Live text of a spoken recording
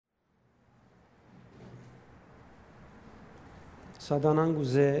Սատանան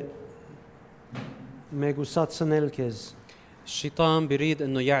գուզե մեգուսացնել քեզ։ الشيطان بيريد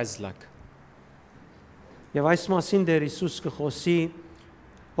انه يعزلك. Եվ այս մասին Տեր Հիսուս կխոսի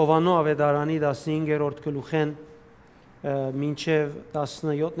Հովաննո ավետարանի 15-րդ գլուխեն մինչև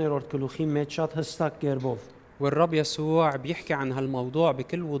 17-րդ գլուխի մեջ շատ հստակ կերպով։ والرب يسوع بيحكي عن هالموضوع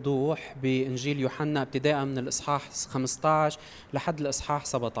بكل وضوح بإنجيل يوحنا ابتداء من الإصحاح 15 لحد الإصحاح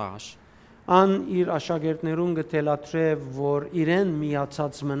 17. Ան իր աշակերտներուն գտելատրե, որ իրեն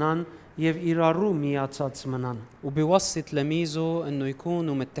միացած մնան եւ իրարու միացած մնան։ وبيوصي تلاميذه انه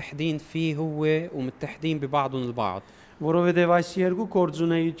يكونوا متحدين فيه هو ومتحدين ببعضهم البعض. Որովհետև այս երկու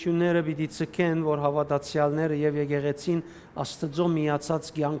գործունեությունները պիտի ցկեն, որ հավատացյալները եւ եկեղեցին Աստծո միացած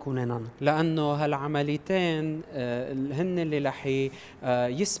կյանք ունենան։ لأنه هالعمليتين هن اللي رح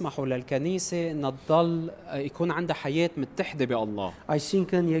يسمحوا للكنيسة أن تضل يكون عندها حياة متحدة بالله.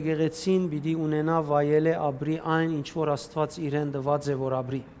 Այսինքն եկեղեցին պիտի ունենա վայելե ապրի այն, ինչ որ Աստված իրեն տված է որ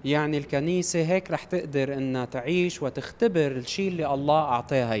ապրի։ يعني الكنيسة هيك رح تقدر أنها تعيش وتختبر الشيء اللي الله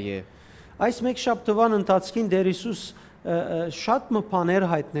أعطاها إياه. Այս մեկ շաբթվան ընթացքին Տեր Հիսուս շատ մփաներ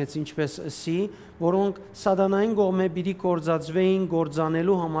հայտնեց, ինչպես ասի, որոնք սատանային կողմէ պիտի կործածվեին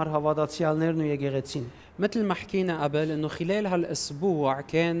գործանելու համար հավատացյալներն ու եկեղեցին։ مثل ما حكينا قبل انه خلال هالاسبوع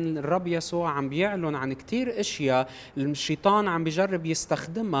كان الرب يسوع عم بيعلن عن كثير اشياء الشيطان عم بيجرب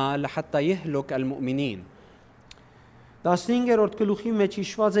يستخدمها لحتى يهلك المؤمنين. 15-րդ գլուխի մեջ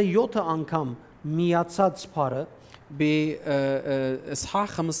հիշված է 7 անգամ միացած բառը بإصحاح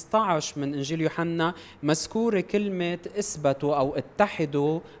 15 من إنجيل يوحنا مذكورة كلمة اثبتوا أو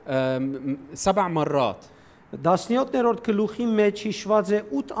اتحدوا 7 مرات. 17-րդ գլուխի մեջ հիշված է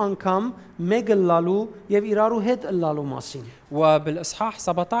 8 անգամ մեկը լալու եւ իրարու հետ լալու մասին։ وبالإصحاح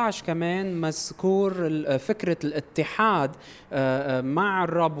 17 كمان مذكور فكرة الاتحاد مع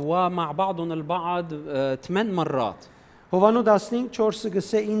الرب ومع بعضهم البعض 8 مرات. Հովաննո 15:4-ը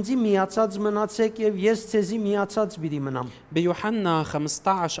գսե ինձի միացած մնացեք եւ ես ցեզի միացած պիտի մնամ։ بيوحنا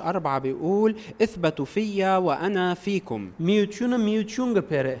 15:4 بيقول اثبتوا فيا وأنا فيكم. Միությունը միություն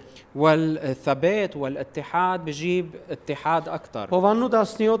կբերե։ والثبات والاتحاد بجيب اتحاد أكثر. Հովաննո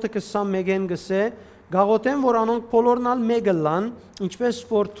 17:21-ն գսե գաղութեն որ անոնք բոլորն ալ մեկը լան, ինչպես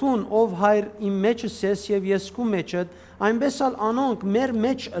որթուն ով հայր իմ մեջս ես եւ ես քու մեջդ, այնպես ալ անոնք մեր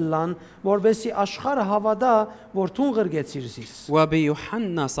մեջ լան, որբեսի աշխարհը հավատա որ թուն ղրգեցիր զիս։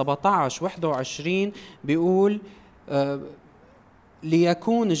 وبيوحنا 17:21 بيقول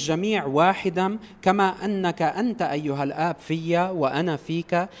ليكون الجميع واحدا كما أنك أنت أيها الآب فيا وأنا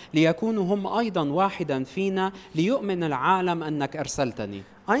فيك ليكونوا هم أيضا واحدا فينا ليؤمن العالم أنك أرسلتني.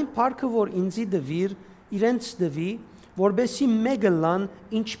 Այն փառքը որ ինձի դվիր, իրենց դվի, որբեսի մեկը լան,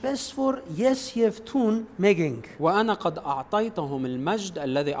 ինչպես որ ես եւ թուն մեկ ենք։ وأنا قد أعطيتهم المجد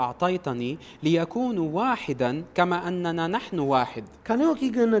الذي أعطيتني ليكونوا واحدا كما أننا نحن واحد. Քանի օքի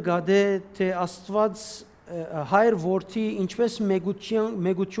կնկատե թե Աստված հայր որդի ինչպես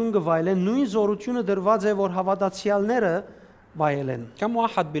մեգություն գվայելեն, նույն զորությունը դրված է որ հավատացյալները վայելեն։ كم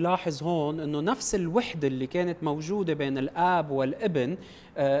واحد بيلاحظ هون انه نفس الوحده اللي كانت موجوده بين الاب والابن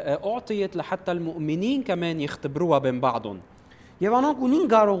اعطيت لحتى المؤمنين كمان يختبروها بين بعضهم. Եվ անոնք ունին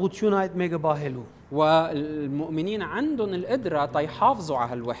կարողություն այդ մեկը բահելու։ والمؤمنين عندهم القدره تيحافظوا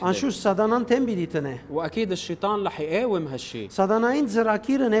على هالوحده. Անշուշտ սատանան թեմ պիտի տնե։ واكيد الشيطان رح يقاوم هالشيء. Սատանային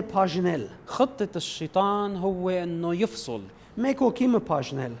ծրագիրն է բաժնել։ خطه الشيطان هو انه يفصل Մեկ օքի մը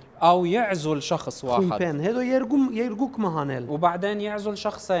բաժնել։ او يعزل شخص واحد Խումբեն, հետո երկուք մհանել։ وبعدين يعزل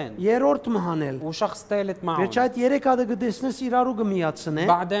شخصين Երրորդ մհանել։ وشخص ثالث معهم. Վերջ այդ երեք հատը կտեսնես իրարու կմիացնե։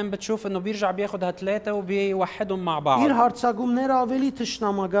 بعدين بتشوف انه بيرجع بياخذ هالثلاثه وبيوحدهم مع Իր بعض. հարցակումները ավելի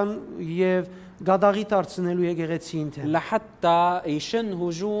թշնամական եւ գադաղի դարձնելու եկեղեցին թե։ لحتى يشن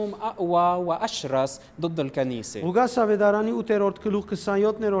هجوم اقوى واشرس ضد الكنيسه. Ղուկաս ավետարանի 8-րդ գլուխ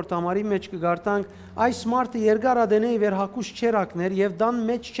 27-րդ համարի մեջ կգարտանք այս մարդը երկարադենեի վեր հակուս չերակներ եւ դան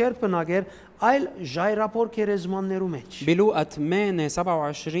մեջ չեր բնագեր այլ ժայռապոր քերեզմաններու մեջ։ بلوقا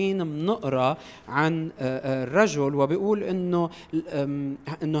 8:27 بنقرا عن الرجل وبيقول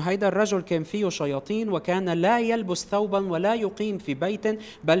انه هيدا الرجل كان فيه شياطين وكان لا يلبس ثوبا ولا يقيم في بيت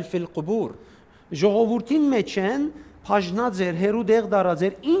بل في القبور. Ժողովրդին մեջ են բաժնած էր հերու դեղ դարած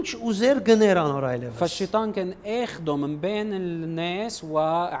էր ինչ ուզեր գներ անոր այլևս։ فالشيطان كان اخده من بين الناس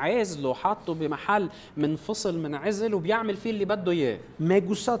وعازله حاطه بمحل منفصل منعزل وبيعمل فيه اللي بده اياه.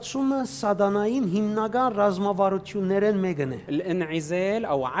 Մեգուսացումը սատանային հիմնական ռազմավարություններեն մեկն է։ الانعزال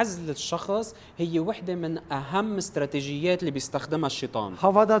او عزل الشخص هي وحده من اهم استراتيجيات اللي بيستخدمها الشيطان.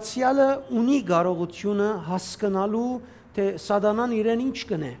 Հավատացյալը ունի կարողությունը հասկանալու թե սատանան իրեն ինչ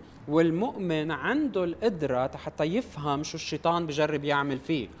կնե։ والمؤمن عنده القدرة حتى يفهم شو الشيطان بجرب يعمل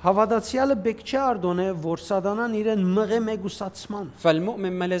فيه. Հավատացյալը պետք չէ արդոնե, որ Սատանան իրեն մղե մեգուսացման։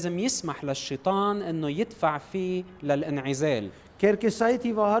 فالمؤمن ما لازم يسمح للشيطان انه يدفع فيه للانعزال. Կերկեսայի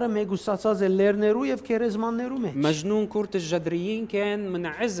տիվահարը մեգուսացած է լերներու եւ քերեզմաններու մեջ։ مجنون كورة الجدريين كان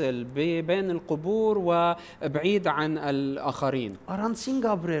منعزل بين القبور وبعيد عن الآخرين. Առանցին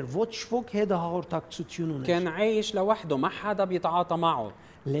գաբրեր, ոչ ոք հետ հաղորդակցություն ուներ։ كان عايش لوحده، ما حدا بيتعاطى معه.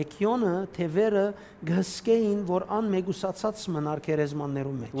 Լեքիոնը թևերը գհսկեին, որ ան մեգուսացած մնար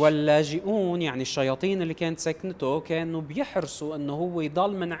քերեզմաններու մեջ։ واللاجئون يعني الشياطين اللي كانت ساكنته كانوا بيحرصوا انه هو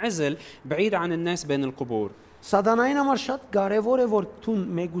يضل منعزل بعيد عن الناس بين القبور. Սատանային համար շատ կարևոր է, որ դու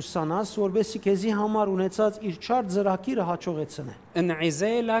մեգուսանաս, որովհետեւ քեզի համար ունեցած իր չար ծրագիրը հաջողեցնե։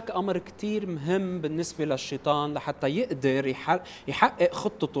 انعزالك امر كتير مهم بالنسبة للشيطان لحتى يقدر يحقق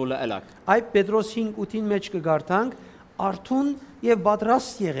خطته لإلك. Այդ Պետրոս 5:8-ին մեջ կգարտանք, արթուն եւ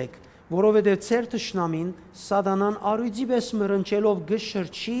պատրաստ եղեք, որովհետեւ ծեր տշնամին Սատանան արույցի պես մռնչելով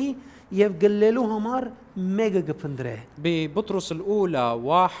գշրջի եւ գլելու համար մեկը կփնդրե։ ببطرس الأولى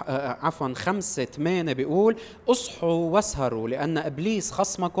عفوا 5:8 بيقول اصحوا واسهروا لأن إبليس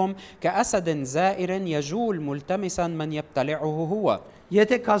خصمكم كأسد زائر يجول ملتمسا من يبتلعه هو.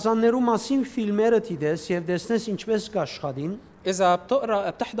 Եթե կազաններու մասին ֆիլմերը դիտես եւ տեսնես ինչպես կաշխատին, إذا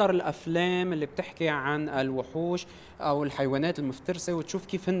بتحضر الأفلام اللي بتحكي عن الوحوش أو الحيوانات المفترسة وتشوف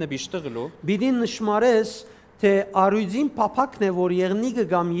كيف هن بيشتغلوا، բիդին նշмարես թե արույցին փափակն է, որ եղնիկը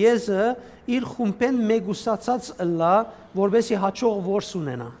կամ եզը իր խումբեն մեգուսացած ըլլա, որբեսի հաջող որս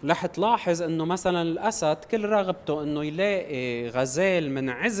ունենա։ رح تلاحظ انه مثلا الاسد كل رغبته انه يلاقي غزال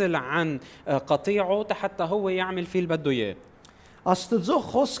منعزل عن قطيعه حتى هو يعمل فيه اللي بده اياه. Աստծո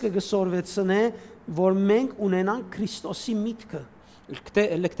խոսքը գսորվեցնե, որ մենք ունենանք Քրիստոսի միտքը։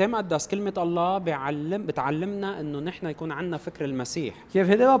 الكتاب المقدس كلمة الله بتعلمنا انه نحن يكون عندنا فكر المسيح. Եվ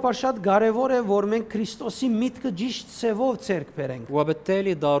հետեւաբար շատ կարեւոր է, որ մենք Քրիստոսի միտքը ճիշտ ցևով ցերկ բերենք։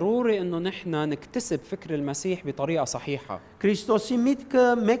 وبالتالي ضروري انه نحن نكتسب فكر المسيح بطريقة صحيحة. Քրիստոսի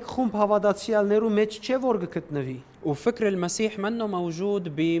միտքը մեկ խումբ հավատացյալներու մեջ չէ, որ կգտնվի։ وفكر المسيح منه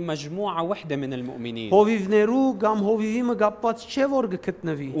موجود بمجموعة وحدة من المؤمنين. Հովիվներու կամ հովիվի մը կապված չէ, որ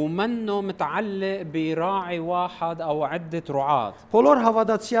կգտնվի։ ومنه متعلق براعي واحد او عدة رعاة. Բոլոր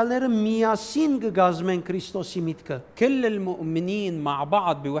հավատացյալները միասին կգազմեն Քրիստոսի միտքը։ كل المؤمنين مع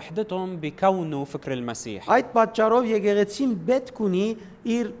بعض بوحدتهم بيكونوا فكر المسيح. Այդ պատճառով եկեղեցին պետք ունի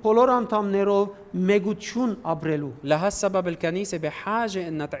իր բոլոր անդամներով մեգություն ապրելու։ لهالسبب الكنيسة بحاجة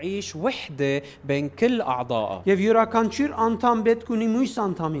انها تعيش وحدة بين كل اعضائها. Եվ յուրաքանչյուր անդամ պետք ունի մյուս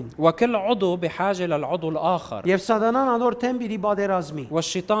անդամին։ وكل عضو بحاجة للعضو الآخر. Եվ Սատանան անոր թեմ պիտի բادرազմի։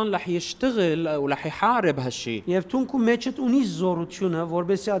 والشيطان رح يشتغل ورح يحارب هالشيء. Եվ դու մեջդ ունի զորությունը,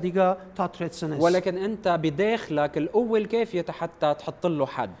 որովհետեւ ադիգա թատրեցնես։ ولكن انت بداخلك القوة الكافية حتى تحط له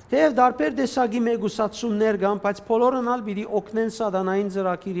حد. Թեև դարբեր տեսակի մեգուսացումներ կան, բայց բոլորն ալ պիտի օգնեն Սատանային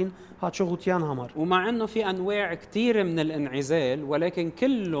ծրագիրին հաջողության համար։ ومع انه في انواع كثيره من الانعزال ولكن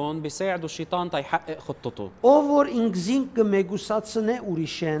كلهم بيساعدوا الشيطان تيحقق خطته. Ով որ ինքզին կմեգուսացնե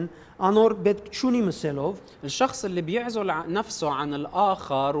ուրիշեն, անոր պետք չունի մսելով, الشخص اللي بيعزل نفسه عن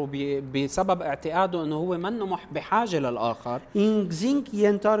الاخر وبسبب اعتقاده انه هو منه بحاجه للاخر، ինքզին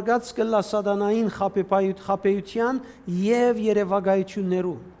ենթարկած կլա Սատանային խապեյության եւ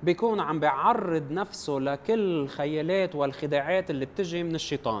երևակայություններու։ بيكون عم بيعرض نفسه لكل الخيالات والخداعات اللي بتجي من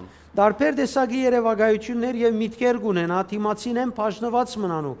الشيطان. Դարբեր տեսակի երևակայություններ եւ միտքեր կունենա, թիմացին են բաժնված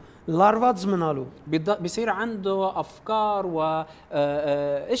մնանու, լարված մնալու։ بيصير عنده افكار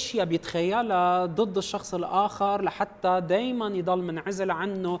واشياء بيتخيلها ضد الشخص الاخر لحتى دائما يضل منعزل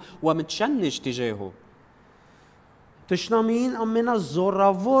عنه ومتشنج تجاهه. Տշնամին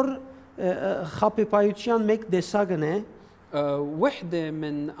ամենազորավոր խապեյության մեկ տեսակն է, وحده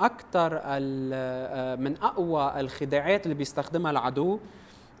من اكثر من اقوى الخداعات اللي بيستخدمها العدو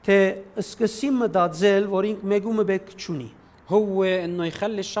թե սկսի մտածել, որ ինք մեգումը պետք չունի։ هو انه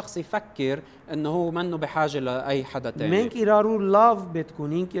يخلي الشخص يفكر انه هو منه بحاجه لاي حدا ثاني. Մենք իրարու լավ պետք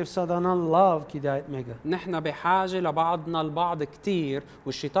ունենք եւ Սատանան լավ գիտի այդ մեկը։ نحن بحاجه لبعضنا البعض كثير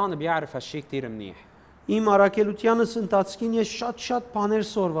والشيطان بيعرف هالشيء كثير منيح. Իմ առաքելությանս ընթացքին ես շատ բաներ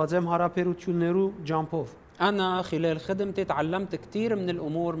սորված եմ հարաբերություններու ջամփով։ انا خلال خدمتي تعلمت كثير من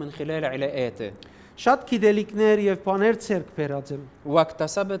الامور من خلال علاقاتي. Շատ գիտելիքներ եւ բաներ ցերկ բերած եմ։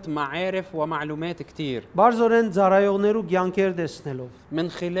 واكتسبت معارف ومعلومات كثير Բարձորեն ծառայողներու կյանքեր տեսնելով։ من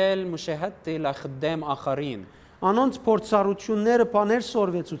خلال مشاهدتي لخدام اخرين. Անոնց փորձառությունները բաներ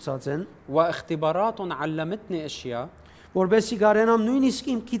սորվեցուցած են, واختباراتهم علمتني اشياء. որբեսի գարենամ նույնիսկ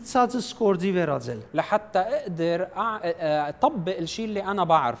իմ կիցածս կորձի վերածել։ لحتى اقدر اطبق الشيء اللي انا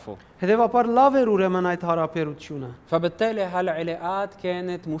بعرفه. Հետևաբար լավ էր ուրեմն այդ հարաբերությունը։ فبالتالي هالعلاقات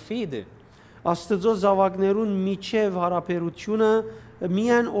كانت مفيده. Աստծո զավակներուն միջև հարաբերությունը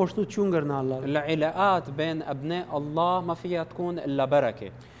միայն օրհնություն կրնալար։ العلاقات بين ابناء الله ما فيها تكون الا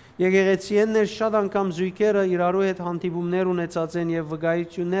بركه. Եկեղեցիներն շատ անգամ զույգերը իրարու հետ հանդիպումներ ունեցած են եւ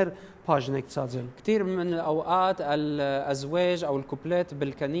վկայություններ բաժնեկցած են։ كثير من الاوقات الازواج او الكوبلات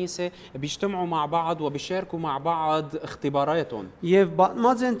بالكنيسه بيجتمعوا مع بعض وبيشاركوا مع بعض اختباراتهم. Եվ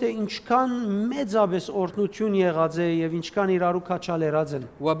պատմած են թե ինչքան մեծապես օրհնություն եղած է եւ ինչքան իրարու քաչալերած են։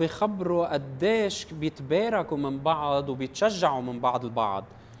 وبيخبروا قديش بيتباركوا من بعض وبيتشجعوا من بعض البعض.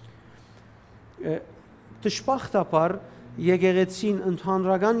 Դժբախտաբար եկեղեցին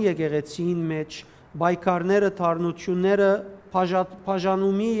ընդհանրական եկեղեցին մեջ բայկարները, թարնությունները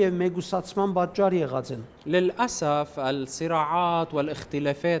բաժանումի եւ մեգուսացման պատճառ եղած են։ للأسف الصراعات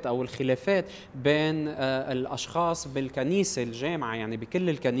والاختلافات أو الخلافات بين الأشخاص بالكنيسة الجامعة يعني بكل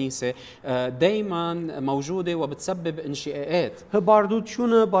الكنيسة دايما موجودة وبتسبب انشقاقات.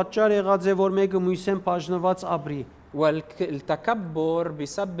 Հբարդությունը պատճառ եղած է որ մեկը մյուսեն բաժնված ապրի։ والتكبر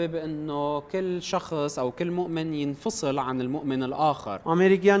بيسبب انه كل شخص او كل مؤمن ينفصل عن المؤمن الاخر.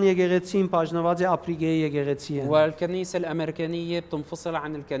 Ամերիկյան եկեղեցին բաժնված է ապրիգեի եկեղեցին։ والكنيسة الامريكانية بتنفصل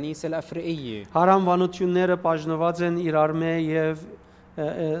عن الكنيسة الافريقية. Հարանվանությունները բաժնված են իրար մե եւ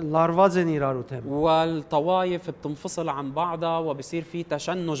լարված են իրարու թեմ։ والطوائف بتنفصل عن بعضها وبصير في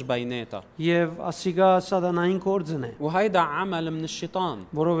تشنج بيناتها. Եվ ասիգա սատանային կորձն է, وهيدا عمل من الشيطان.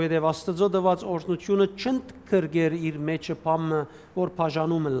 որովհետեւ Աստծո դված օրհնությունը չընդգրգեր իր մեջը փամը, որ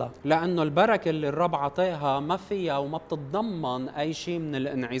բաժանումը լա։ لانه البركة اللي الرب عطاها ما فيها وما بتتضمن اي شيء من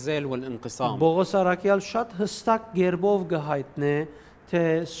الانعزال والانقسام. Բողոս Արաքյալ շատ հստակ ģերբով գահիտնե, թե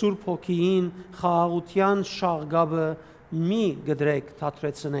Սուրբ Հոգին խաղաղության շաղգաբը մի գդրեք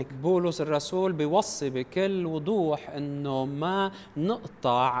թատրեցնեք։ بولس الرسول بيوصي بكل وضوح انه ما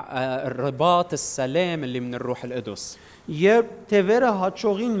نقطع رباط السلام اللي من الروح القدس. Երբ թևերը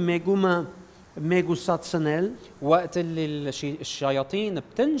հաճողին մեգումը մեգուսացնել, وقت اللي الشياطين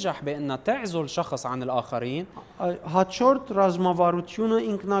بتنجح بانها تعزل شخص عن الاخرين հաջորդ ռազմավարությունը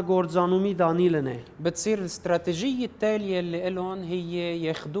ինքնագործանումի դանիլն է։ بتصير الاستراتيجية التالية اللي لهم هي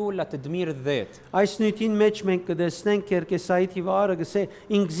ياخذوه لتدمير الذات. Այս նույնին մեջ մենք կտեսնենք Կերկեսայի թիվարը գսե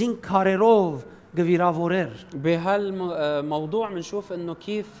ինքզին քարերով գվիրավորեր։ بهالموضوع بنشوف انه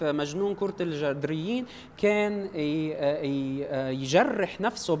كيف مجنون كرة الجدريين كان يجرح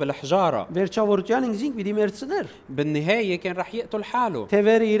نفسه بالحجارة. Վերջավորության ինքզին պիտի մերցներ։ بالنهاية كان رح يقتل حاله.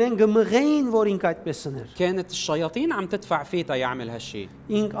 Թևերը իրեն գմղեին, որ ինք այդպես սներ։ كانت الشياطين عم تدفع فيه تيعمل هالشيء.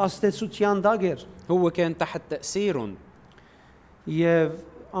 Ինք աստեցության դագեր هو كان تحت تأثيرهم. եւ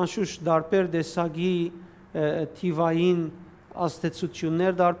անշուշտ դարբեր դեսագի թիվային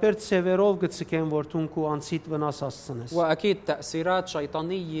աստեցություններ դարբեր ծևերով գցկեն որ թունքու անցիտ վնաս հասցնես։ واكيد تأثيرات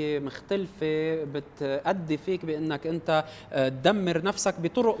شيطانية مختلفة بتأدي فيك بانك انت تدمر نفسك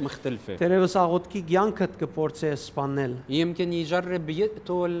بطرق مختلفة. Տերևս աղոտքի ցանկդ կփորձե սպանել։ يمكن يجرب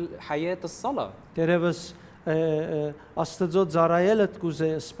يقتل حياة الصلاة. Տերևս Աստծո ծառայելդ կուզե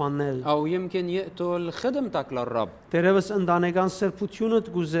սպանել։ او يمكن يقتل خدمتك للرب. Տերևս ընտանեկան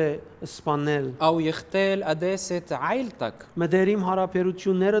սրբությունդ կուզե սպանել։ او يختال قداسة عائلتك. Մտերիմ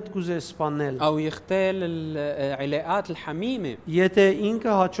հարաբերություններդ կուզե սպանել։ او يختال العلاقات الحميمة. Եթե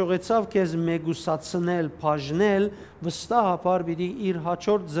ինքը հաջողեցավ քեզ մեգուսացնել, բաժնել, վստահաբար պիտի իր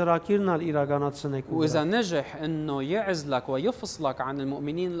հաջորդ ծրագիրն ալ իրականացնեք։ واذا نجح انه يعزلك ويفصلك عن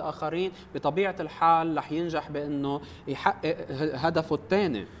المؤمنين الاخرين بطبيعة الحال رح ينجح بانه يحقق هدفه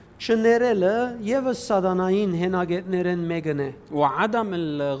الثاني. Չներելը եւս սատանային հենագետներեն մեկն է։ وعدم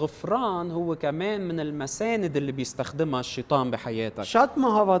الغفران هو كمان من المساند اللي بيستخدمها الشيطان بحياتك. Շատ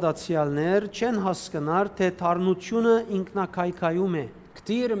մահավատացյալներ չեն հասկնար, թե թարնությունը ինքնակայքայում է։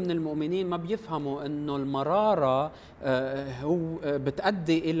 كثير من المؤمنين ما بيفهموا انه المرارة هو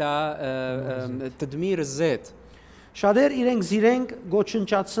بتؤدي الى تدمير الذات. Շատեր իրենք զիրենք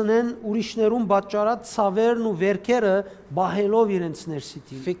գոչնչացնեն ուրիշներուն պատճառած ցավերն ու վերքերը բահելով իրենց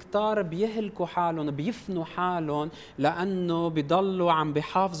ներսիտի։ في كتار بيهلكوا حالهم بيفنوا حالهم لانه بيضلوا عم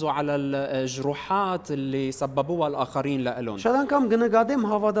بيحافظوا على الجروحات اللي سببوها الاخرين لهم. Շատ անգամ կնկատեմ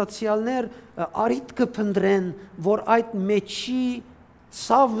հավատացյալներ արիտ կփնդրեն, որ այդ մեջի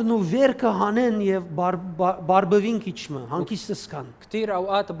ցավն ու վերքը հանեն եւ բարբվին քիչմը, հանկիստս կան։ كثير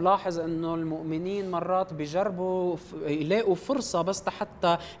اوقات بلاحظ انه المؤمنين مرات بيجربوا يلاقوا فرصة بس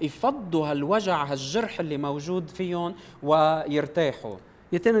حتى يفضوا هالوجع هالجرح اللي موجود فيهم ويرتاحوا.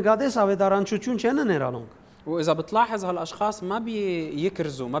 Եթե նկատես ավետարանչություն չեն ներանոնք։ وإذا بتلاحظ هالأشخاص ما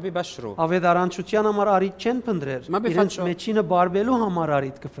بيكرزوا ما بيبشروا Ավետարանչության համար արիտ չեն փնտրեր, Մա բի իրենց ֆաչո- մեջինը բարբելու համար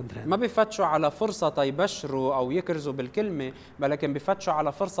արիտ կփնտրեն։ ما بيفتشوا على فرصة تيبشروا أو يكرزوا بالكلمة بلكن بيفتشوا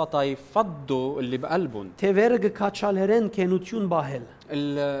على فرصة تيفضوا اللي بقلبهم Թևերը կքաչալերեն կենություն բահել։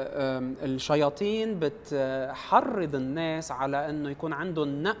 الشياطين بتحرض الناس على انه يكون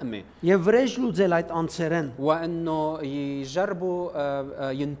عندهم نقمه Եվ վրեժ լուծել այդ անձերեն։ وانه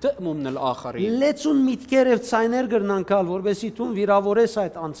يجربوا ينتقموا من الاخرين Լեցուն միտքեր եւ ցայներ կրնան կալ, որովհետեւ դու վիրավորես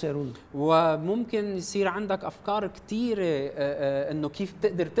այդ անձերուն։ وممكن يصير عندك افكار كثيره انه كيف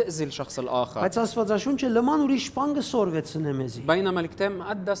بتقدر تاذي الشخص الاخر Բայց Աստվածաշունչը լման ուրիշ բան կսորվեցնե մեզի։ بينما الكتاب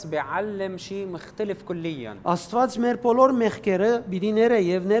المقدس بيعلم شيء مختلف كليا Աստված մեր բոլոր մեղքերը պիտի ները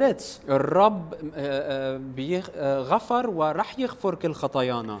եւ ներեց։ الرب غفر ورح يغفر كل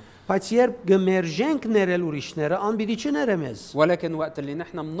خطايانا Բայց երբ գմերժենք ներել ուրիշները, անպիտի չներեմես։ ولكن وقت اللي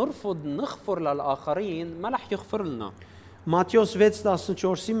نحن بنرفض نغفر للآخرين ما رح يغفر لنا Մատթեոս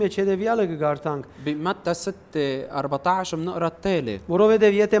 6:14-ի մեջ հետեւյալը կգարտանք, بمتى 6:14 بنقرا التالي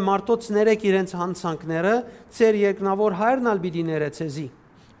որովհետեւ եթե մարդոց ներեք իրենց հանցանքները, ծեր երկնավոր հայրն ալ պիտի ներեցեզի։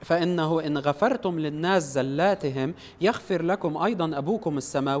 فإنه إن غفرتم للناس زلاتهم يغفر لكم أيضا أبوكم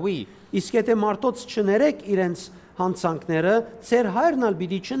السماوي Իսկ եթե մարդոց չներեք իրենց հանցանքները, ծեր հայրն ալ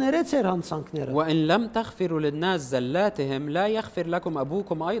պիտի չներե ծեր հանցանքները։ وإن لم تغفروا للناس زلاتهم لا يغفر لكم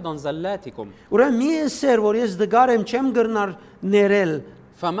أبوكم أيضا زلاتكم Ուրեմն մի էսեր, որ ես դգար եմ չեմ գրնար ներել,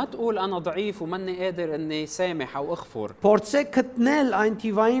 فما تقول أنا ضعيف وماني قادر إني سامح أو أغفر փորձեք գտնել այն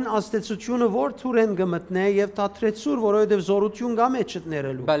թիվային աստեցությունը, որ թուրեն գմտնե եւ թատրեցուր, որովհետեւ զորություն կա մեջդ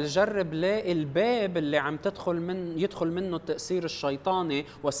ներելու։ بل جرب لاقي الباب اللي عم يدخل منه التأثير الشيطاني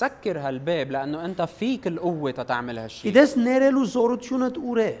وسكر هالباب لأنه أنت فيك القوة تتعمل هالشيء Գիտես ներելու զորությունդ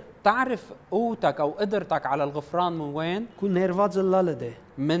ուր է։ تعرف قوتك أو قدرتك على الغفران من وين؟ Քու ներվածը լալդ է։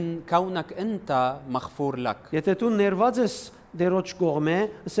 من كونك أنت مغفور لك Եթե դու ներված ես դերոջ կողմե,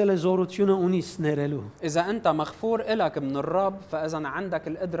 ասել է զորությունը ունիս ներելու։ إذا أنت مغفور إلك من الرب فإذا عندك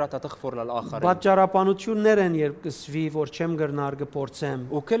القدرة تغفر للآخرين Պատճառաբանություններ են, երբ կսվի, որ չեմ գրնար կփորձեմ։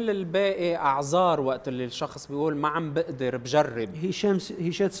 وكل الباقي أعذار وقت اللي الشخص بيقول ما عم بقدر بجرب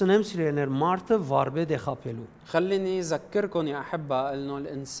Հիշեցնեմ սիրելիներ, մարդը վարբե դեխապելու։ خليني أذكركم يا أحبة إنه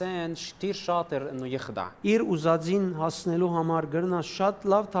الإنسان كتير شاطر إنه يخدع Իր ուզածին հասնելու համար գրնա շատ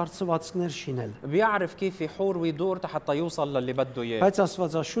լավ դարձվածքներ շինել։ بيعرف كيف يحور ويدور حتى يوصل للي بده إياه Բայց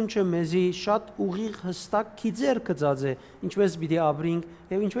Աստվածաշունչը մեզի շատ ուղիղ հստակ քիծեր կծած է, ինչպես պիտի ապրենք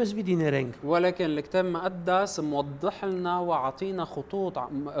եւ ինչպես պիտի ներենք։ ولكن الكتاب المقدس موضح لنا وعطينا خطوط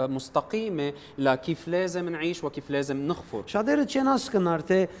مستقيمة لكيف لازم نعيش وكيف لازم نغفر Շատերը չեն հասկնար,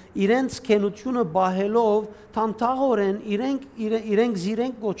 թե իրենց քենությունը բահելով թանթաղորեն իրենք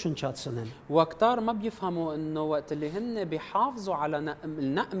զիրենք ոչնչացնեն։ وكتار ما بيفهموا انه وقت اللي هن بيحافظوا على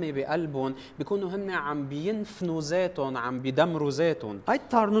النقمة بقلبهم بيكونوا هن عم بينفنوا ذاتهم عم بيدمروا ذاتهم Այդ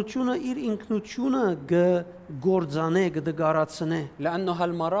թարնությունը իր ինքնությունը գործանե, կդգարացնե։ لانه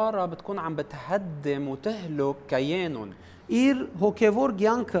هالمرارة بتكون عم بتهدم وتهلك كيانهم Իր հոգևոր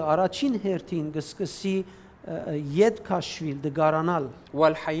կյանքը առաջին հերթին կսկսի յետ քաշվել, դգարանալ։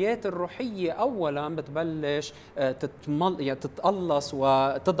 والحياة الروحية اولا بتبلش تتقلص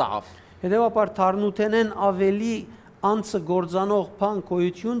وتضعف Հետևաբար թարնութենեն ավելի անձը գործանող բան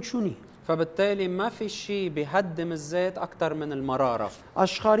գոյություն չունի։ فبالتالي ما في شيء بيهدم الذات اكثر من المرارة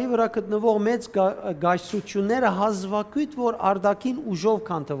Աշխարհի վրա գտնվող մեծ գայսրությունները հազվագյուտ որ արդակին ուժով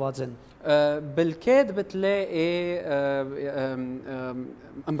կանտված են։ بالكاد بتلاقي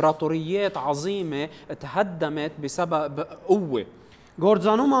امبراطوريات عظيمة تهدمت بسبب قوة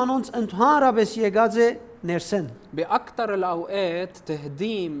Գործանում անոնց ընդհանրապես եկած է ներսեն։ بأكثر الأوقات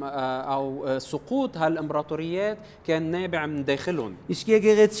تهديم أو سقوط هالإمبراطوريات كان نابع من داخلهم Իսկ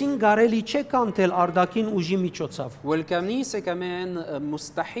եկեղեցին կարելի չէ կանտել արդակին ուժի միջոցով։ والكنيسة كمان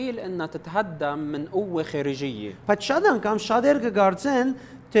مستحيل أنها تتهدم من قوة خارجية Բայց շատ անգամ շատեր կգործեն,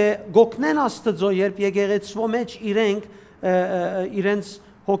 թե գոքնեն Աստծո, երբ եկեղեցվո մեջ իրենց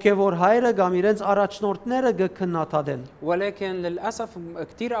հոգևոր հայրը կամ իրենց առաջնորդները կքննադատեն։ ولكن للأسف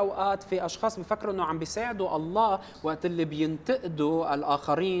كثير أوقات في أشخاص بيفكروا أنه عم بيساعدوا الله وقت اللي بينتقدوا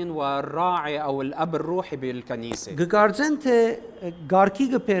الآخرين والراعي أو الأب الروحي بالكنيسة Կգործեն, թե գարկի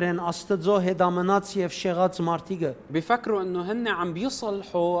կբերեն Աստծո հետամնաց եւ շեղած մարդիկը։ بيفكروا انه هن عم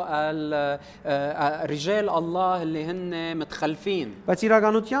بيصلحوا رجال الله اللي هن متخلفين Բայց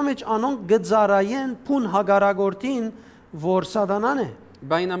իրականության մեջ անոնք գծարայեն փուն հագարագորտին, որ սատանան է։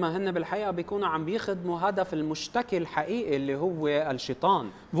 بينما هن بالحقيقة بيكونوا عم بيخدموا هدف المشتكي الحقيقي اللي هو الشيطان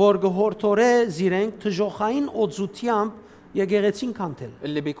Որ գհորթորե զիրենք թժոխային օծությամբ եկեղեցին քանթել։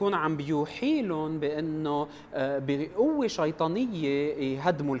 اللي بيكون عم بيوحي لهم بانه بقوه شيطانيه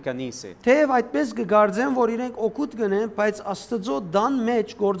يهدموا الكنيسه. Թեև այդպես կգարձեն, որ իրենք օգուտ գնեն, բայց Աստծո դան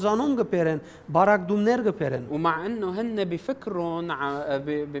մեջ գործանում կբերեն, բարակդումներ կբերեն։ ومع انه هن بفكرهم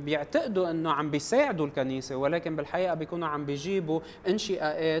بيعتقدوا انه عم بيساعدوا الكنيسه، ولكن بالحقيقه بيكونوا عم بيجيبوا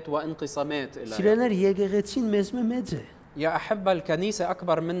انشقاقات وانقسامات اليها. Սիրելիներ, եկեղեցին մեզ մեծ է։ يا احبه الكنيسه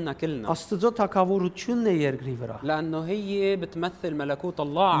اكبر منا كلنا، Աստծո թակավորությունն է երկրի վրա։ لانه هي بتمثل ملكوت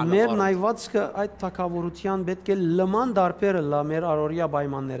الله على Մեր الارض. նայվածքը այդ թակավորության պետք է լման դարբերը լա մեր առօրյա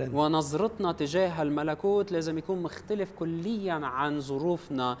պայմաններեն։ ونظرتنا تجاه الملكوت لازم يكون مختلف كليا عن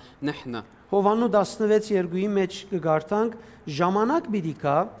ظروفنا نحن. Հովաննու 16:2-ի մեջ կգարտանք ժամանակ պիտի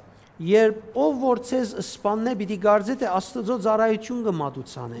կա, երբ ով որ ցեզ սպաննե պիտի գարձե թե Աստծո ծառայություն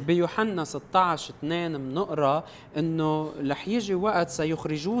կմատուցանե։ بيوحنا 16:2 بنقرا انه رح يجي وقت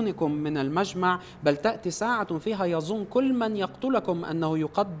سيخرجونكم من المجمع بل تاتي ساعة فيها يظن كل من يقتلكم انه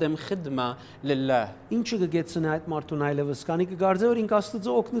يقدم خدمة لله. Ինչը կգեցնե այդ մարդուն այլևս, քանի կգարձե որ ինք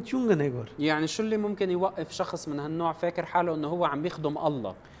Աստծո օգնություն կնե գոր։ يعني شو اللي ممكن يوقف شخص من هالنوع فاكر حاله انه هو عم بيخدم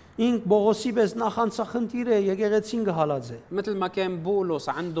الله؟ Ինք Բողոսի պես նախանցախնդիր է եկեղեցին կհալածե։ مثل ما كان بولس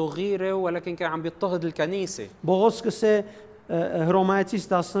عنده غيرة ولكن كان عم بيضطهد الكنيسة. Բողոս կսե Հռոմայացիս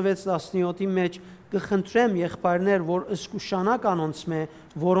 16:17-ի մեջ կխնդրեմ եղբայրներ, որ ըսկուշանակ անոնց մե,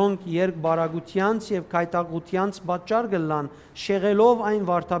 որոնք երկ բարագությանց եւ քայտագությանց պատճառ կլան, շեղելով այն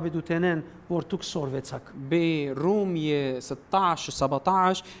վարդապետութենեն, որ դուք սորվեցաք։ برومية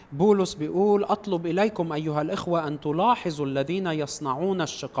 16-17 بولس بيقول أطلب إليكم أيها الإخوة أن تلاحظوا الذين يصنعون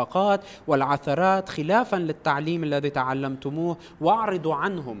الشقاقات والعثرات خلافا للتعليم الذي تعلمتموه واعرضوا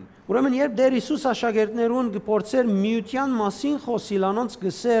عنهم. Ուրեմն երբ Տեր Հիսուս աշակերտներուն գործեր միության մասին խոսիլ, անոնց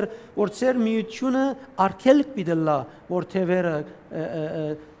գսեր, որ ծեր միությունը արգելք պիտի լա, որ թևերը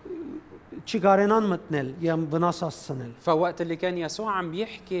չգարենան մտնել եւ վնաս հասցնել։ فوقت اللي كان يسوع عم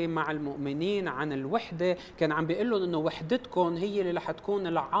بيحكي مع المؤمنين عن الوحدة كان عم بيقول لهم إنه وحدتكم هي اللي رح تكون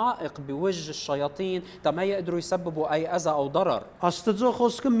العائق بوجه الشياطين تما يقدروا يسببوا أي أذى أو ضرر. Աստծո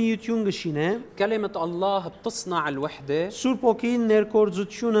խոսքը միություն կշինե, كلمة الله بتصنع الوحدة، Սուրբ Օքին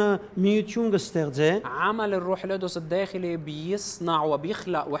ներկործությունը միություն կստեղծե, عمل الروح القدس الداخلي بيصنع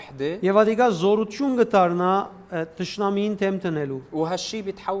وبيخلق وحدة، եւ ադիգա զորություն կդառնա տշնամին թեմ տնելու։ وهالشي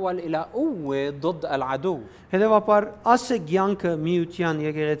بيتحول إلى قوة ضد العدو. Հետևաբար ասե ցանկը միության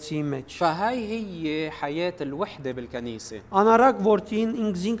եկեղեցի մեջ։ فهاي هي حياة الوحدة بالكنيسة. Անարակ որդին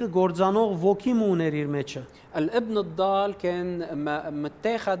ինքզինքը գործանող ոգի մուներ իր մեջը։ الابن الضال كان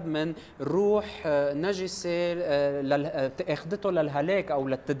متاخد من روح نجسة اخذته للهلاك أو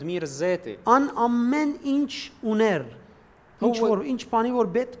للتدمير الذاتي. Ան ամեն ինչ ուներ, ինչ որ ինչ բանի որ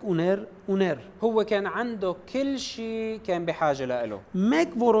պետք ուներ։ هو كان عنده كل شيء كان بحاجة له،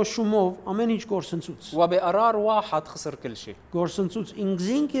 Մեկ որոշումով ամեն ինչ գործընծուց։ وبقرار واحد خسر كل شيء. Գործընծուց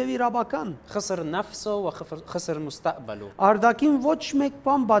ինքզինք եւ իրաբական։ خسر نفسه وخسر مستقبله. Արդակին ոչ մեկ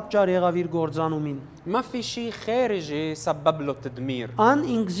բան պատճառ եղավ իր գործանումին։ ما في شيء خارجي سبب له التدمير، Ան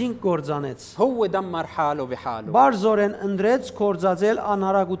ինքզինք գործանեց։ هو دمر حاله بحاله. Բարձորեն ընդրեց կործածել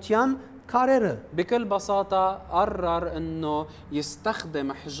անարագության քարերը։ بكل بساطة قرر انه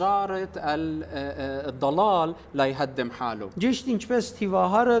يستخدم حجارة الضلال ليهدم حاله. Ճիշտ ինչպես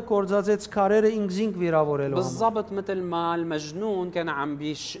թիվահարը կործածեց քարերը ինքզինք վիրավորելու համար։ بالضبط مثل ما المجنون كان عم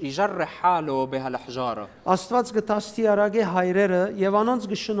يجرح حاله بهالحجارة. Աստված գտաստի արագե հայրերը եւ անոնց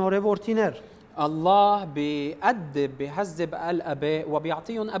գշնորե որդիներ։ الله بيأدب بيهذب الآباء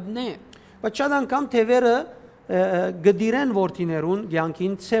وبيعطيهم أبناء. Բայց շատ անգամ թևերը գդիրեն որդիներուն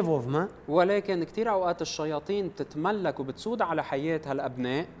ցանկին ցևովը ولكن كثير اوقات الشياطين بتتملك وبتسود على حياة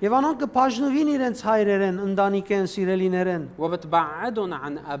هالابناء եւ անոնք կփաժնվին իրենց հայրերեն, ընտանիքեն, սիրելիներեն։ وبتبعدهم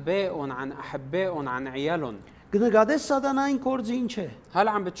عن ابائهم عن احبائهم عن عيالهم. Կնկատես սատանային կորձը ինչ է։ هل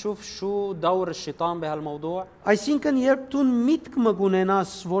عم بتشوف شو دور الشيطان بهالموضوع؟ Այսինքն երբ դու միտք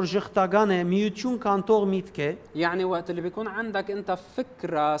մգունենաս, որ ժխտական է, միություն կանտող միտք է, يعني وقت اللي بيكون عندك انت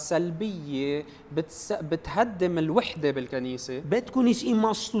فكرة سلبية بتهدم الوحدة بالكنيسة، պետք ունիս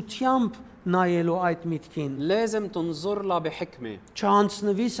իմաստությամբ նայելու այդ միտքին, لازم تنظر لها بحكمة،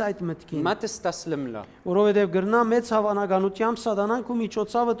 չանցնվիս այդ մտքին, ما تستسلم لها، որովհետև գրնա մեծ հավանականությամբ սատանան քո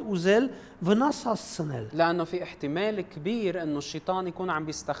միջոցավդ ուզել վնաս հասցնել։ لأنه في احتمال كبير إنه الشيطان يكون عم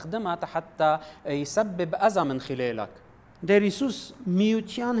بيستخدمها حتى يسبب أذى من خلالك. Դեր Հիսուս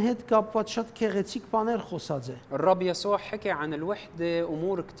միության հետ կապված շատ քեղեցիկ բաներ խոսած է, الرب يسوع حكى عن الوحدة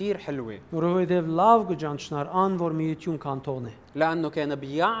أمور كتير حلوة، որովհետև լավ կճանչնար ան, որ միություն կանթողն է։ لأنه كان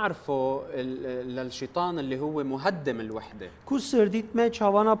بيعرفوا للشيطان اللي هو مهدم الوحدة. Քու սրդիդ մեջ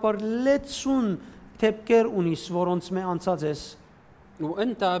հավանաբար լեցուն թեփքեր ունիս, որոնց մե անցած ես։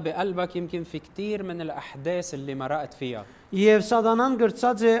 وانت بقلبك يمكن في كتير من الاحداث اللي مرقت فيها. Եվ սատանան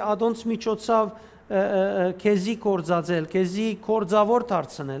գրծած է ադոնց միջոցով քեզի կորձածել, քեզի կորձավոր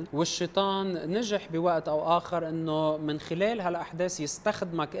դարձնել։ والشيطان نجح بوقت او اخر انه من خلال هالاحداث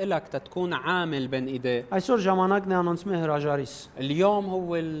يستخدمك الك تتكون عامل بين ايديه. Այսօր ժամանակն է անոնց մե հրաժարիս։ اليوم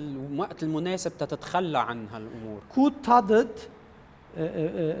هو الوقت المناسب تتخلى عن هالامور. Քու թադդ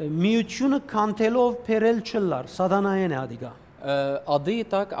միությունը կանտելով փերել չլար, սատանայեն է ադիգա։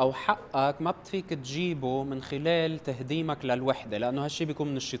 قضيتك او حقك ما بتفيك تجيبه من خلال تهديمك للوحده لانه هالشيء بيكون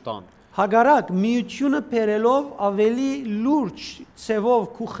من الشيطان. Հագարակ միությունը փերելով ավելի լուրջ ցևով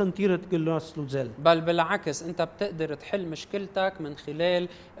քու խնդիրդ գլաս լուծել։ بل بالعكس انت بتقدر تحل مشكلتك من خلال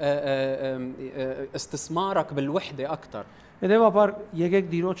استثمارك بالوحده اكثر. Հետևաբար եկեք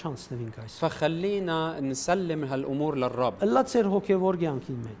դիրոջ հանձնվենք այս։ فخلينا نسلم هالامور للرب. Ըլլա ծեր հոգևոր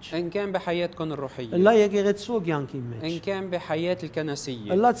կյանքին մեջ։ ان كان بحياتكم الروحيه، Ըլլա եկեղեցու կյանքին ان մեջ։ كان بحياه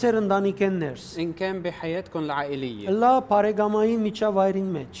الكنسيه، Ըլլա ծեր ընտանիքեն ներս։ ان كان بحياتكم العائليه، Ըլլա բարեկամային միջավայրին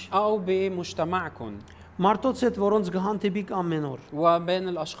մեջ։ او بمجتمعكم Մարդոց հետ որոնց գհանտիբիկ ամեն օր։ وبين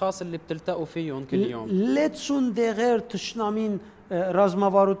الاشخاص اللي بتلتقوا فيهم كل يوم. Լեցուն դեղեր թշնամին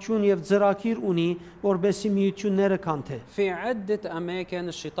ռազմավարություն եւ ծրակիր ունի, որբեսի միությունները կանթե։ في عدة أماكن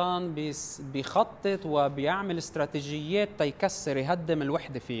الشيطان بيخطط وبيعمل استراتيجيات تيكسر يهدم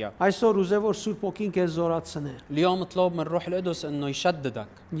الوحدة فيها. Այսօր ուզեւ որ Սուրբ Օքին քեզ զորացնե։ اليوم مطلوب من الروح القدس إنه يشددك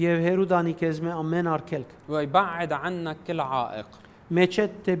Եվ հերուդանի քեզ մե ամեն արկելք։ ويبعد عنك كل عائق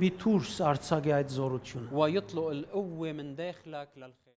Մեջդ դեպի դուրս արցակի այդ զորությունը։ ويطلق القوة من داخلك للخارج.